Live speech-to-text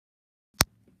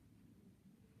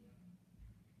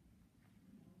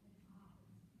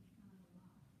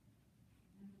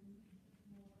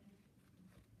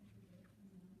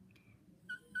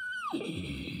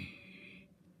Please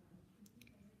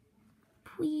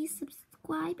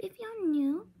subscribe if you're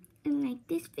new and like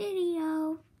this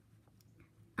video.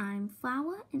 I'm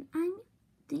Flower and I'm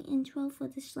the intro for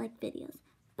the Schleck videos.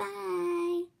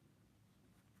 Bye!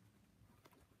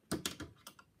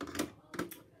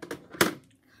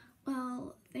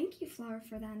 Well, thank you, Flower,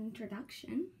 for that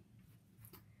introduction.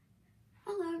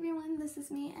 Hello everyone, this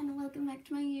is me and welcome back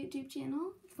to my YouTube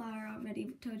channel. Flower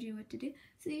already told you what to do,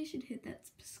 so you should hit that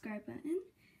subscribe button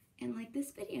and like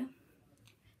this video.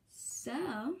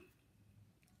 So,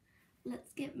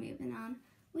 let's get moving on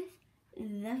with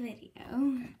the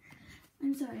video.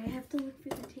 I'm sorry, I have to look for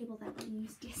the table that we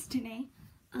used yesterday.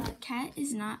 Kat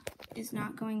is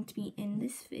not going to be in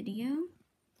this video.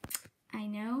 I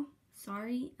know,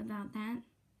 sorry about that.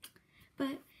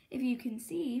 But if you can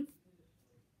see,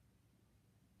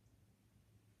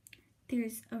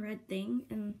 there's a red thing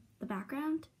in the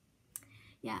background.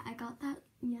 Yeah, I got that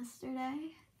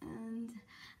yesterday and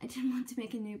I didn't want to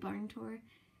make a new barn tour.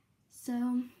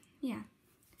 So, yeah.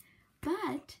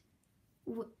 But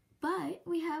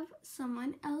we have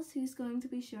someone else who's going to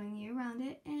be showing you around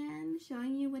it and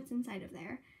showing you what's inside of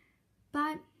there.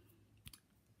 But,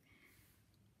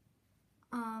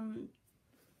 oh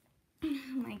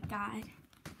my god.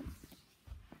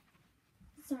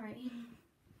 Sorry.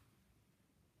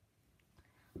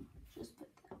 Just put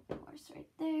that horse right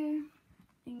there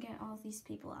and get all these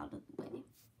people out of the way.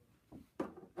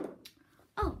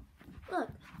 Oh, look,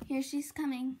 here she's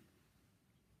coming.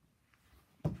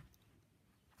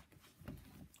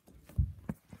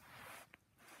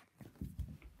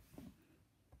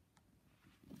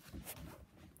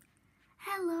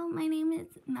 Hello, my name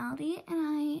is Melody and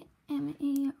I am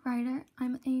a writer.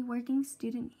 I'm a working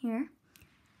student here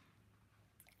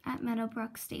at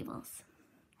Meadowbrook Stables.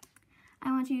 I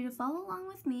want you to follow along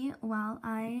with me while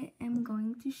I am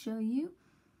going to show you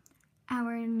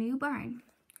our new barn.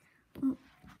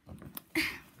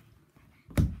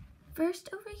 First,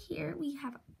 over here we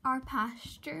have our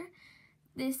pasture.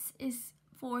 This is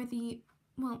for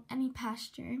any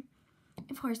pasture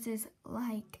of horses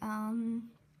like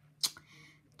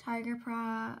tiger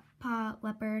pot,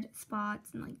 leopard,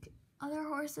 spots, and like other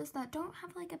horses that don't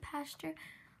have like a pasture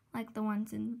like the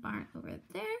ones in the barn over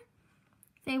there.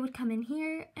 They would come in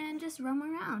here and just roam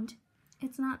around.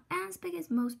 It's not as big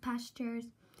as most pastures.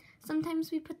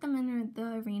 Sometimes we put them in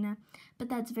the arena, but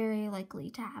that's very likely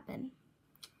to happen.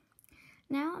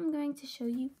 Now I'm going to show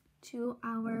you to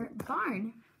our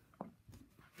barn.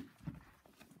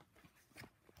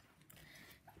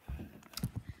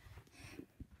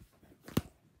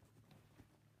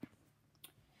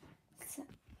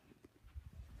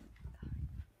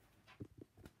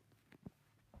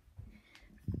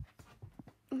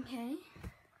 Okay.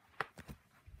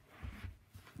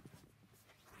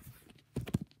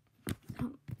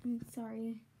 Oh, I'm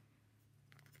sorry.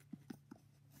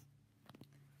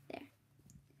 There.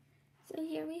 So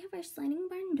here we have our sliding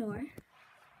barn door.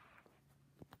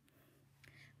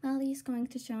 Melody's going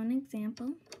to show an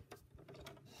example.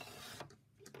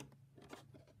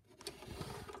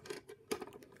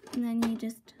 And then you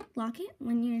just lock it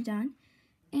when you're done,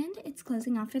 and it's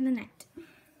closing off for the night.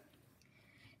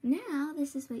 Now,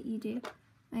 this is what you do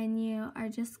when you are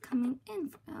just coming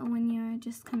in,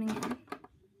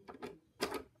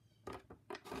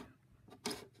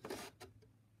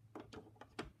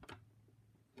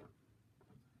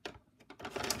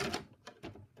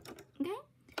 Okay,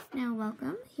 now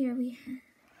welcome. Here we have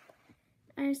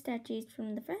our statues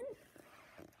from the front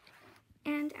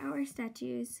and our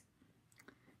statues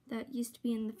that used to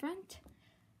be in the front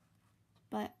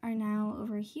but are now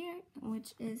over here,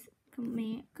 which is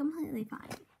completely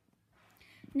fine.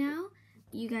 Now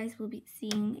you guys will be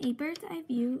seeing a bird's eye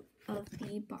view of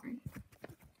the barn.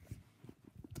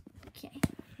 Okay,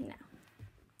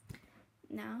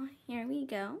 now here we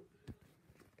go.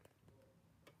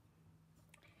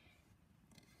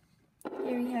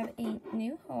 Here we have a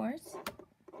new horse.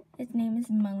 His name is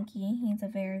Monkey. He's a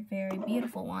very, very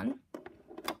beautiful one.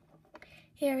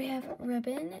 Here we have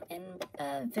Ribbon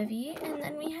and Vivi, and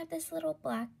then we have this little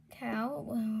black cow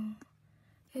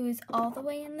who is all the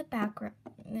way in the background,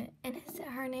 and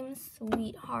her name is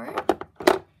Sweetheart.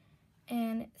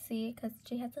 And see, because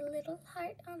she has a little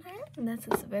heart on her, and this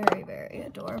is very, very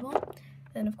adorable.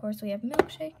 Then of course we have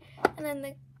Milkshake, and then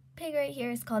the pig right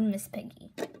here is called Miss Piggy.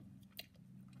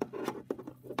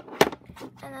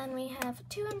 And then we have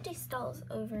 2 empty stalls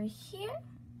over here,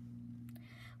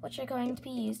 which are going to be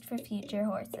used for future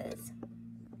horses.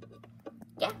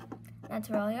 Yeah, that's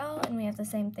really all, and we have the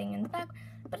same thing in the back,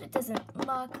 but it doesn't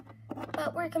lock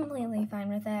But we're completely fine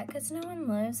with that because no one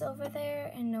lives over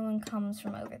there and no one comes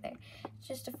from over there. It's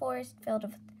just a forest filled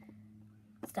with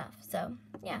stuff. So,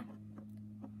 yeah.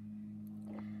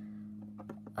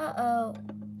 Uh-oh.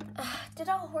 Did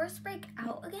a horse break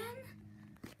out again?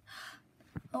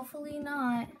 Hopefully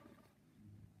not.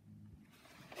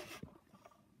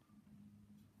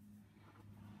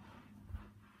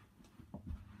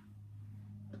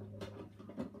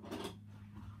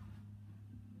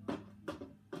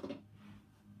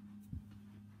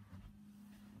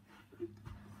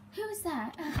 Who's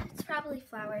that? It's probably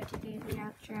Flower to do the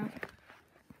outro.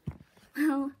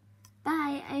 Well,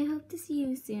 bye. I hope to see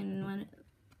you soon.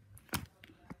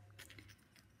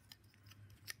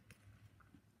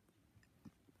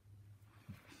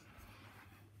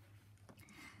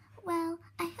 Well,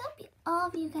 I hope all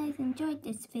of you guys enjoyed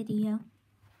this video.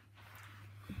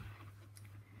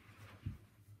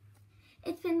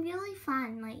 It's been really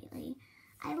fun lately.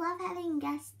 I love having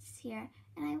guests here,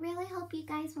 and I really hope you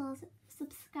guys will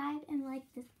subscribe and like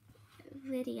this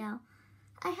video.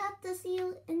 I hope to see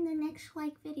you in the next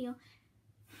video.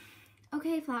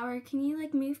 Okay, Flower, can you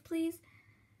move, please?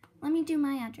 Let me do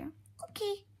my outro.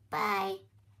 Okay, bye.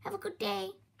 Have a good day.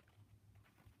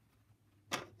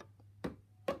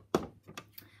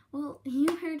 Well,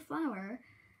 you heard Flower.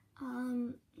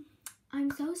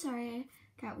 I'm so sorry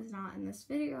Cat was not in this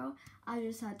video. I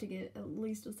just had to get at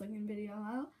least a second video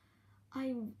out.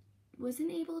 I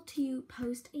wasn't able to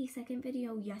post a second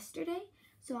video yesterday,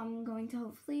 so I'm going to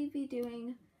hopefully be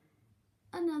doing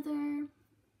another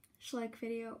Schleich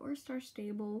video or Star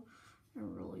Stable. I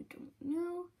really don't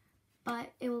know,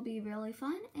 but it will be really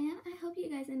fun, and I hope you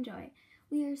guys enjoy.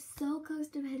 We are so close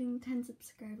to hitting 10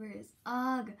 subscribers.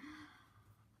 Ugh.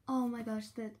 Oh my gosh,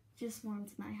 that just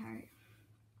warms my heart.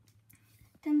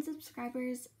 10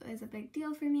 subscribers is a big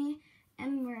deal for me,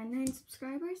 and we're at 9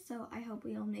 subscribers, so I hope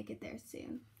we'll make it there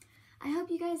soon. I hope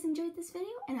you guys enjoyed this video,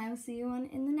 and I will see you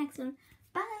in the next one.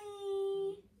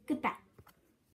 Bye! Goodbye.